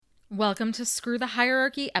Welcome to Screw the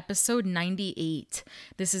Hierarchy, episode 98.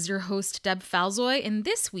 This is your host, Deb Falzoy, and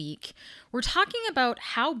this week we're talking about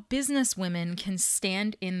how business women can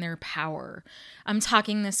stand in their power. I'm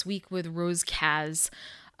talking this week with Rose Kaz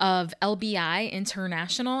of LBI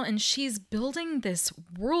International, and she's building this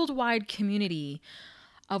worldwide community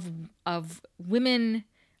of women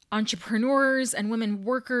entrepreneurs and women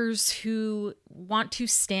workers who want to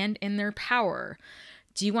stand in their power.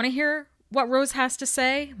 Do you want to hear what Rose has to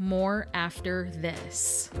say? More after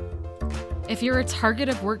this. If you're a target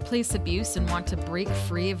of workplace abuse and want to break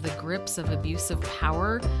free of the grips of abusive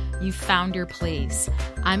power, you've found your place.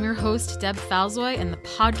 I'm your host, Deb Falzoy, and the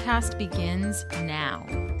podcast begins now.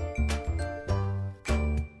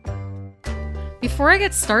 Before I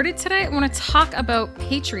get started today, I want to talk about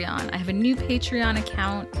Patreon. I have a new Patreon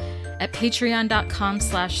account at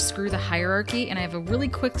patreon.com/screwthehierarchy, and I have a really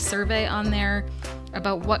quick survey on there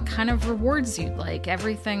about what kind of rewards you'd like.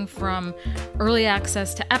 Everything from early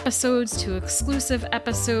access to episodes, to exclusive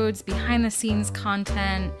episodes, behind the scenes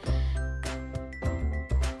content.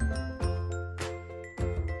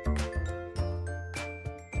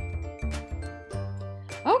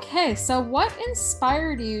 Okay, so what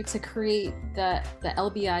inspired you to create the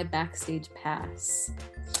LBI Backstage Pass?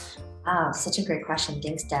 Oh, such a great question.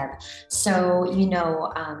 Thanks, Deb. So,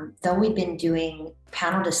 though we've been doing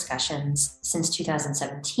panel discussions since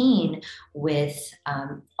 2017 with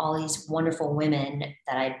all these wonderful women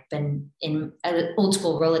that I've been in old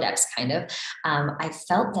school Rolodex kind of, I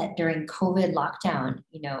felt that during COVID lockdown,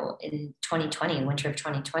 in 2020, winter of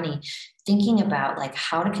 2020, thinking about like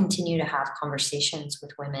how to continue to have conversations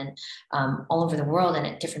with women all over the world and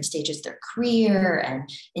at different stages of their career and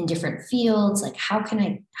in different fields, like how can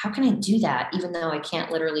I do that even though I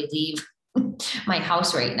can't literally leave my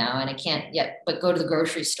house right now and I can't yet but go to the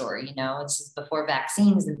grocery store, this is before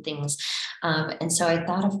vaccines and things. And so I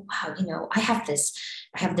thought of, wow, I have this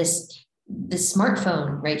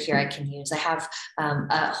smartphone right here I can use. I have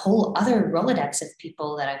a whole other Rolodex of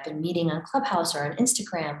people that I've been meeting on Clubhouse or on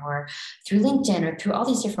Instagram or through LinkedIn or through all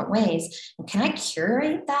these different ways. And can I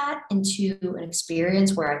curate that into an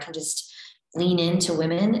experience where I can just lean into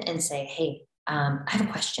women and say, hey, I have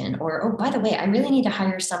a question, or, oh, by the way, I really need to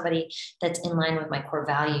hire somebody that's in line with my core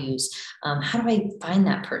values. How do I find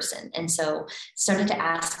that person? And so started to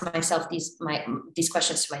ask myself these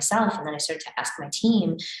questions to myself. And then I started to ask my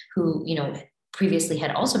team who, previously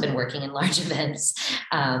had also been working in large events.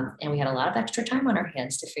 And we had a lot of extra time on our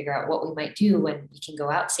hands to figure out what we might do when we can go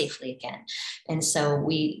out safely again. And so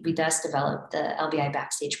we thus developed the LBI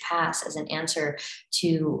Backstage Pass as an answer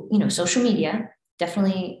to, social media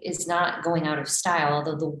definitely is not going out of style,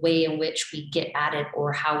 although the way in which we get at it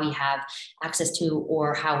or how we have access to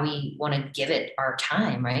or how we want to give it our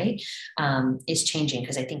time, right, is changing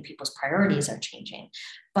because I think people's priorities are changing.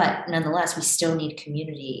 But nonetheless, we still need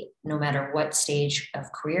community no matter what stage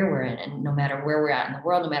of career we're in and no matter where we're at in the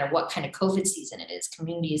world, no matter what kind of COVID season it is.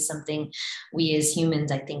 Community is something we as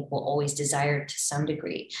humans, I think, will always desire to some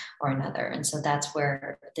degree or another. And so that's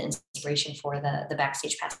where the inspiration for the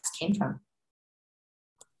Backstage Pass came from.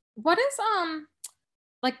 What is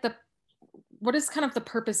what is kind of the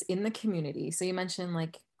purpose in the community? So you mentioned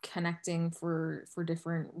like connecting for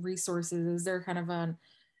different resources. Is there kind of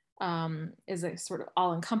is it sort of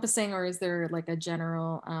all encompassing, or is there like a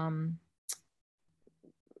general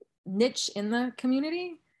niche in the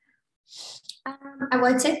community? I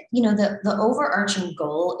would say, the overarching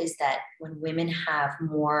goal is that when women have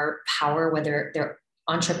more power, whether they're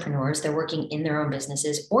entrepreneurs, they're working in their own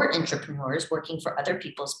businesses, or entrepreneurs working for other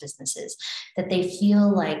people's businesses, that they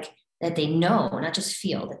feel like that they know, not just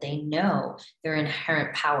feel, that they know their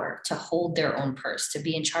inherent power to hold their own purse, to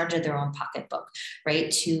be in charge of their own pocketbook, right?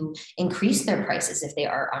 To increase their prices if they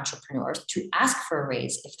are entrepreneurs, to ask for a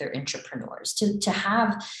raise if they're entrepreneurs, to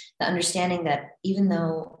have the understanding that even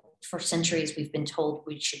though for centuries we've been told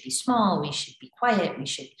we should be small, we should be quiet, we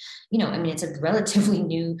should, it's a relatively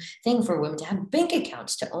new thing for women to have bank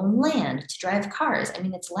accounts, to own land, to drive cars.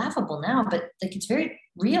 It's laughable now, but like it's very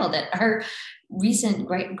real that our recent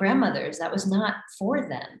great-grandmothers, that was not for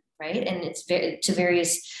them, right? And it's to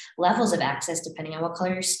various levels of access depending on what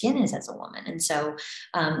color your skin is as a woman. And so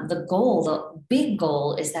the big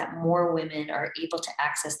goal is that more women are able to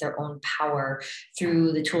access their own power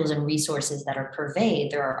through the tools and resources that are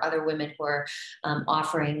purveyed. There are other women who are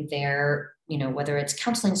offering their whether it's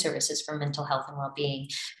counseling services for mental health and well-being,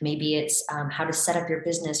 maybe it's how to set up your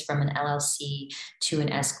business from an LLC to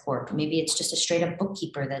an S Corp. Maybe it's just a straight up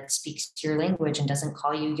bookkeeper that speaks your language and doesn't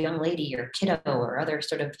call you young lady or kiddo or other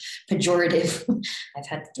sort of pejorative. I've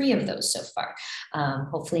had 3 3 of those so far.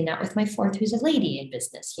 Hopefully not with my 4th, who's a lady in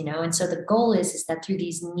business, you know? And so the goal is that through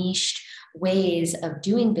these niched ways of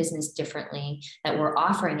doing business differently that we're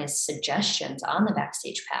offering as suggestions on the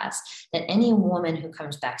Backstage Pass, that any woman who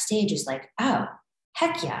comes backstage is like, oh,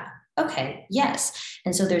 heck yeah. Okay, yes.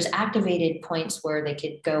 And so there's activated points where they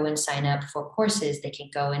could go and sign up for courses. They can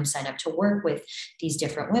go and sign up to work with these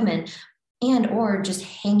different women, and or just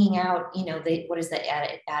hanging out. You know, what is the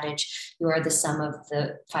adage? You are the sum of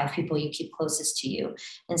the 5 people you keep closest to you.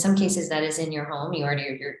 In some cases, that is in your home. You are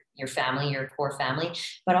your family, your core family,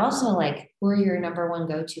 but also like, who are your number one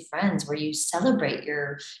go-to friends, where you celebrate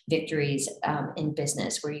your victories in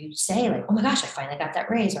business, where you say like, oh my gosh, I finally got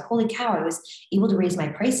that raise, or holy cow, I was able to raise my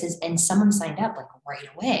prices and someone signed up like right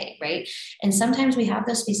away, right? And sometimes we have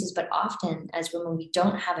those spaces, but often as women, we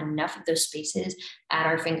don't have enough of those spaces at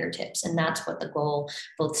our fingertips. And that's what the goal,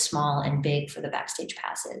 both small and big, for the Backstage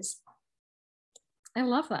Pass is. I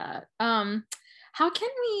love that. How can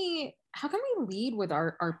we lead with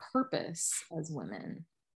our purpose as women?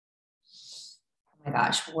 Oh my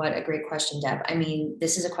gosh, what a great question, Deb. I mean,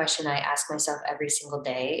 this is a question I ask myself every single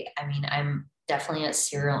day. I mean, I'm definitely a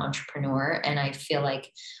serial entrepreneur, and I feel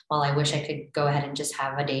like while I wish I could go ahead and just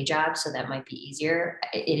have a day job, so that might be easier,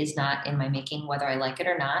 it is not in my making, whether I like it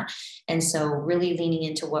or not. And so really leaning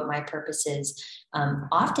into what my purpose is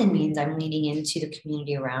often means I'm leaning into the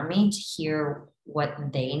community around me to hear what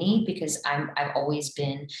they need, because I've always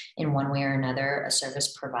been in one way or another a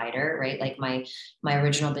service provider, right? Like my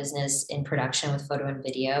original business in production with photo and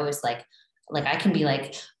video is like I can be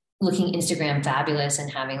like looking Instagram fabulous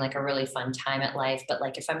and having like a really fun time at life, but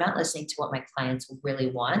like if I'm not listening to what my clients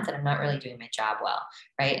really want, then I'm not really doing my job well,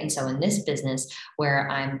 right? And so in this business where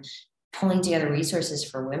I'm pulling together resources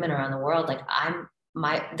for women around the world, like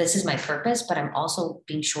this is my purpose, but I'm also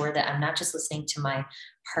being sure that I'm not just listening to my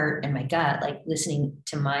heart and my gut, like listening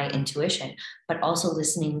to my intuition, but also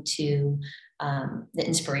listening to the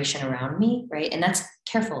inspiration around me, right? And that's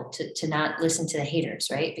careful to not listen to the haters,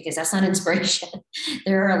 right? Because that's not inspiration.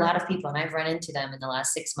 There are a lot of people, and I've run into them in the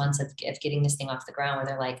last 6 months of getting this thing off the ground, where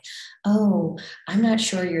they're like, oh, I'm not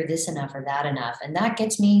sure you're this enough or that enough. And that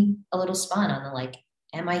gets me a little spun on the like,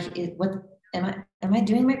 am I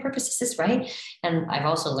doing my purpose? Is this right? And I've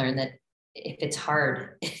also learned that if it's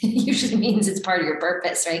hard, it usually means it's part of your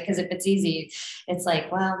purpose, right? Because if it's easy, it's like,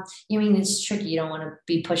 well, you mean it's tricky. You don't want to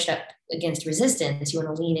be pushed up against resistance. You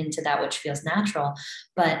want to lean into that which feels natural.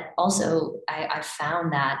 But also, I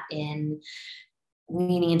found that in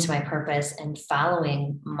leaning into my purpose and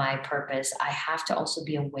following my purpose, I have to also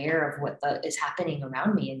be aware of what is happening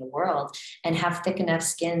around me in the world, and have thick enough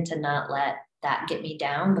skin to not let that get me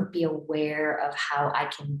down, but be aware of how I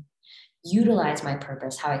can utilize my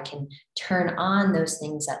purpose, how I can turn on those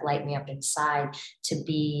things that light me up inside to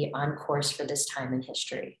be on course for this time in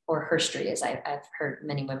history, or herstory, as I've heard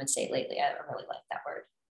many women say lately. I really like that word.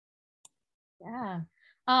 Yeah.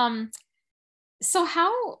 So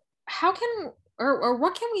how can or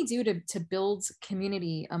what can we do to build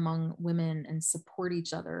community among women and support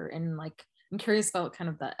each other? And like, I'm curious about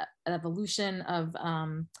kind of the evolution of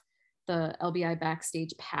the LBI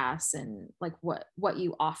Backstage Pass, and like what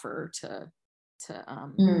you offer to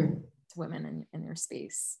women in your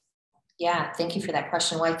space. Yeah, thank you for that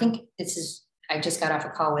question. Well, I think I just got off a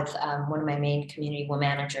call with one of my main community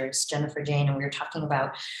managers, Jennifer Jane, and we were talking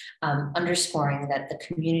about underscoring that the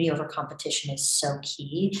community over competition is so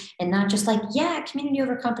key, and not just like, yeah, community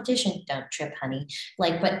over competition, don't trip, honey,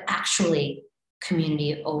 like, but actually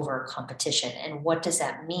community over competition. And what does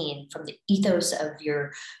that mean from the ethos of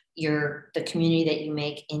the community that you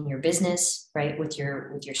make in your business, right? With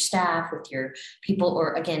your staff, with your people,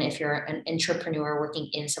 or again, if you're an entrepreneur working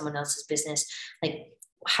in someone else's business, like,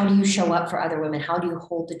 how do you show up for other women? How do you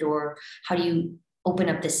hold the door? How do you open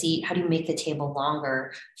up the seat? How do you make the table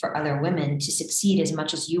longer for other women to succeed as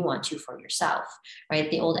much as you want to for yourself, right?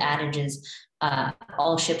 The old adage is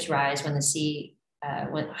all ships rise when the sea,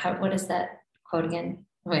 what is that quote again?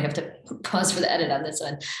 I might have to pause for the edit on this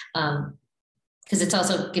one. Because it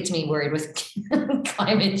also gets me worried with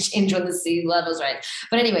climate change when the sea levels rise.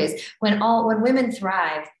 But anyways, when women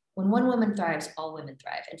thrive, when one woman thrives, all women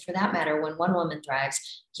thrive. And for that matter, when one woman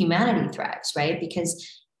thrives, humanity thrives, right? Because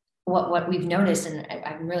what we've noticed, and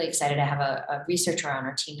I'm really excited to have a researcher on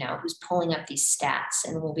our team now who's pulling up these stats,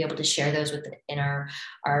 and we'll be able to share those in our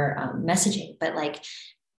messaging. But like,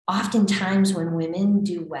 oftentimes when women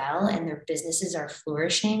do well and their businesses are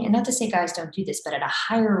flourishing, and not to say guys don't do this, but at a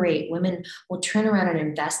higher rate, women will turn around and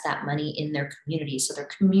invest that money in their community. So their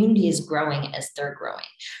community is growing as they're growing,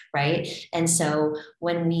 right? And so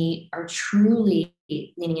when we are truly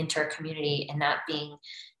leaning into our community and not being,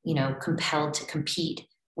 compelled to compete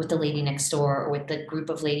with the lady next door or with the group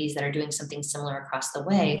of ladies that are doing something similar across the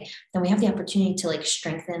way, then we have the opportunity to like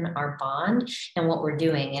strengthen our bond and what we're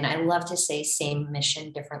doing. And I love to say same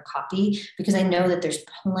mission, different copy, because I know that there's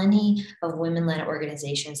plenty of women-led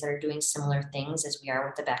organizations that are doing similar things as we are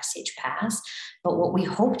with the Backstage Pass. But what we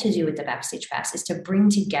hope to do with the Backstage Pass is to bring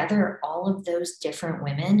together all of those different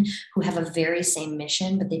women who have a very same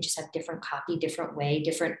mission, but they just have different copy, different way,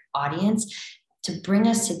 different audience, to bring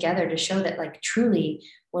us together to show that like truly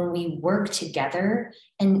when we work together,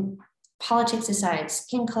 and politics aside,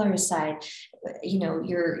 skin color aside, you know,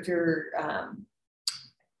 your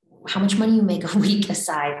how much money you make a week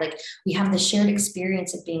aside, like we have the shared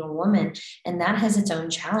experience of being a woman, and that has its own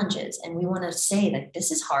challenges. And we want to say that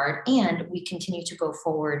this is hard and we continue to go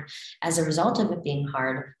forward as a result of it being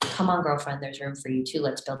hard. Come on, girlfriend, there's room for you too.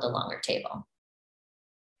 Let's build a longer table.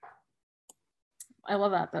 I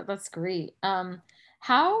love that. That's great.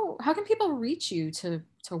 How can people reach you to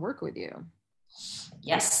work with you?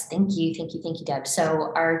 Yes, thank you, Deb.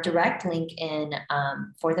 So our direct link in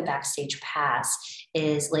for the Backstage Pass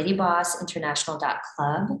is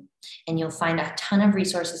ladybossinternational.club, and you'll find a ton of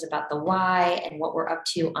resources about the why and what we're up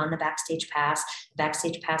to on the Backstage Pass. The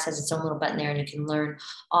Backstage Pass has its own little button there, and you can learn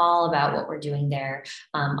all about what we're doing there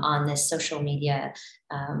on this social media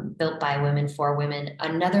built by women for women.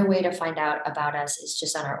 Another way to find out about us is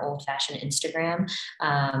just on our old-fashioned Instagram.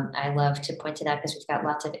 I love to point to that because we've got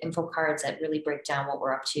lots of info cards that really break down what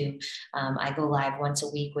we're up to. I go live once a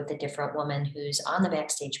week with a different woman who's on the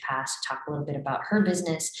Backstage Pass to talk a little bit about her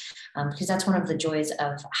business, because that's one of the joys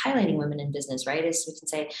of highlighting women in business, right? Is we can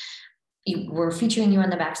say, we're featuring you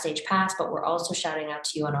on the Backstage Pass, but we're also shouting out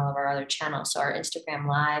to you on all of our other channels. So our Instagram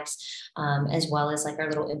lives, as well as like our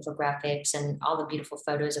little infographics and all the beautiful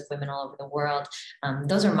photos of women all over the world.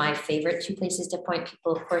 Those are my favorite two places to point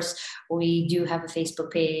people. Of course, we do have a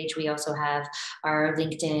Facebook page. We also have our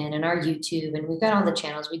LinkedIn and our YouTube, and we've got all the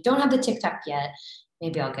channels. We don't have the TikTok yet.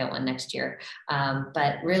 Maybe I'll get one next year.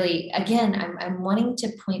 But really, again, I'm wanting to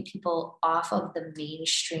point people off of the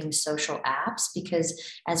mainstream social apps, because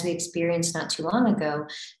as we experienced not too long ago,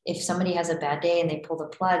 if somebody has a bad day and they pull the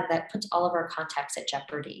plug, that puts all of our contacts at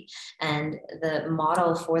jeopardy. And the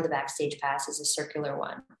model for the Backstage Pass is a circular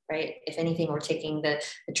one, right? If anything, we're taking the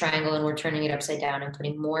triangle and we're turning it upside down and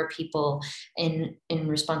putting more people in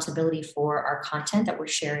responsibility for our content that we're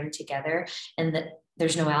sharing together. And that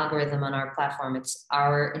there's no algorithm on our platform. It's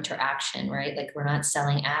our interaction, right? Like we're not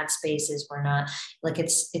selling ad spaces. We're not like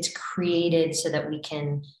it's created so that we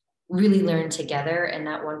can really learn together, and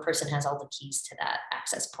that one person has all the keys to that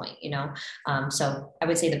access point, you know? So I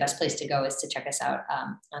would say the best place to go is to check us out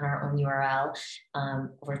on our own URL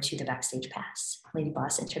over to the Backstage Pass,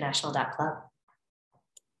 ladybossinternational.club.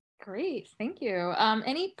 Great, thank you.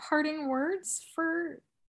 Any parting words for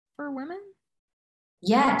women?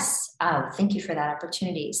 Yes. Oh, thank you for that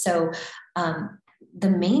opportunity. So the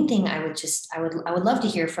main thing I would love to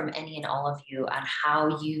hear from any and all of you on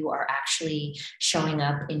how you are actually showing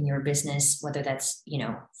up in your business, whether that's, you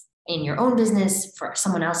know, in your own business, for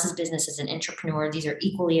someone else's business as an entrepreneur. These are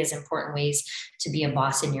equally as important ways to be a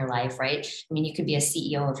boss in your life, right? I mean, you could be a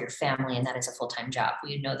CEO of your family, and that is a full-time job.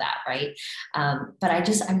 You know that, right? But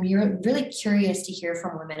I'm really curious to hear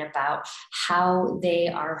from women about how they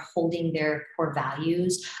are holding their core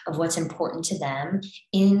values of what's important to them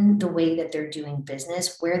in the way that they're doing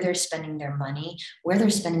business, where they're spending their money, where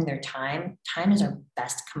they're spending their time. Time is our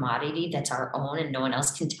best commodity. That's our own, and no one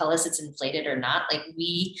else can tell us it's inflated or not. Like,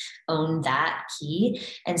 we own that key.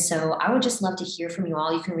 And so I would just love to hear from you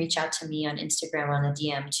all. You can reach out to me on Instagram on the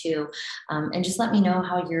DM too, and just let me know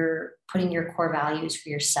how you're putting your core values for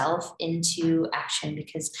yourself into action,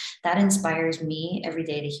 because that inspires me every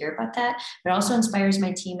day to hear about that. But it also inspires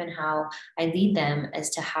my team and how I lead them as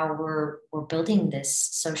to how we're building this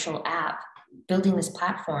social app, building this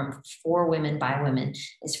platform for women by women,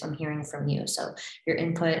 is from hearing from you. So your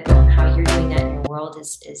input on how you're doing that in your world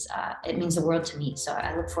is it means the world to me. So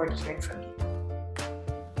I look forward to hearing from you.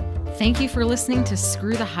 Thank you for listening to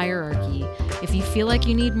Screw the Hierarchy. If you feel like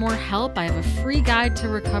you need more help, I have a free guide to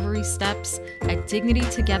recovery steps at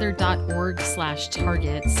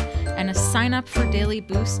dignitytogether.org/targets and a sign up for daily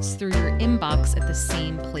boosts through your inbox at the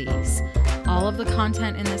same place. All of the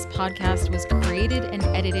content in this podcast was created and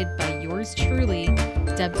edited by yours truly,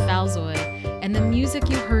 Deb Falzoy, and the music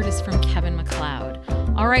you heard is from Kevin MacLeod.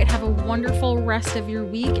 All right, have a wonderful rest of your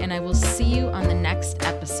week, and I will see you on the next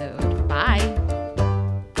episode. Bye.